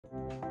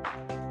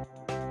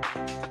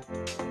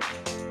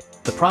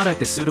The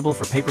product is suitable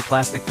for paper,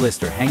 plastic,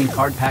 blister, hanging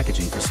card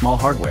packaging for small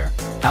hardware,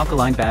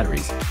 alkaline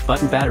batteries,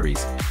 button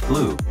batteries,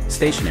 glue,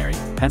 stationery,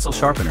 pencil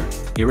sharpener,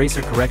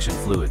 eraser correction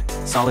fluid,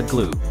 solid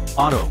glue,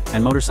 auto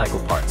and motorcycle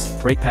parts,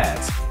 brake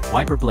pads,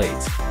 wiper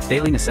blades,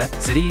 daily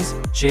necessities,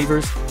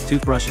 shavers,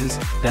 toothbrushes,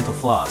 dental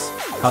floss,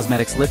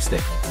 cosmetics,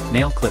 lipstick,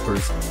 nail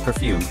clippers,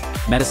 perfume,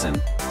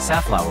 medicine,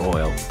 safflower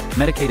oil,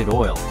 medicated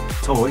oil,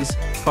 toys,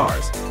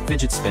 cars,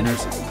 fidget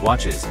spinners,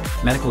 watches,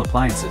 medical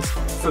appliances,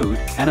 food,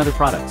 and other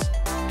products.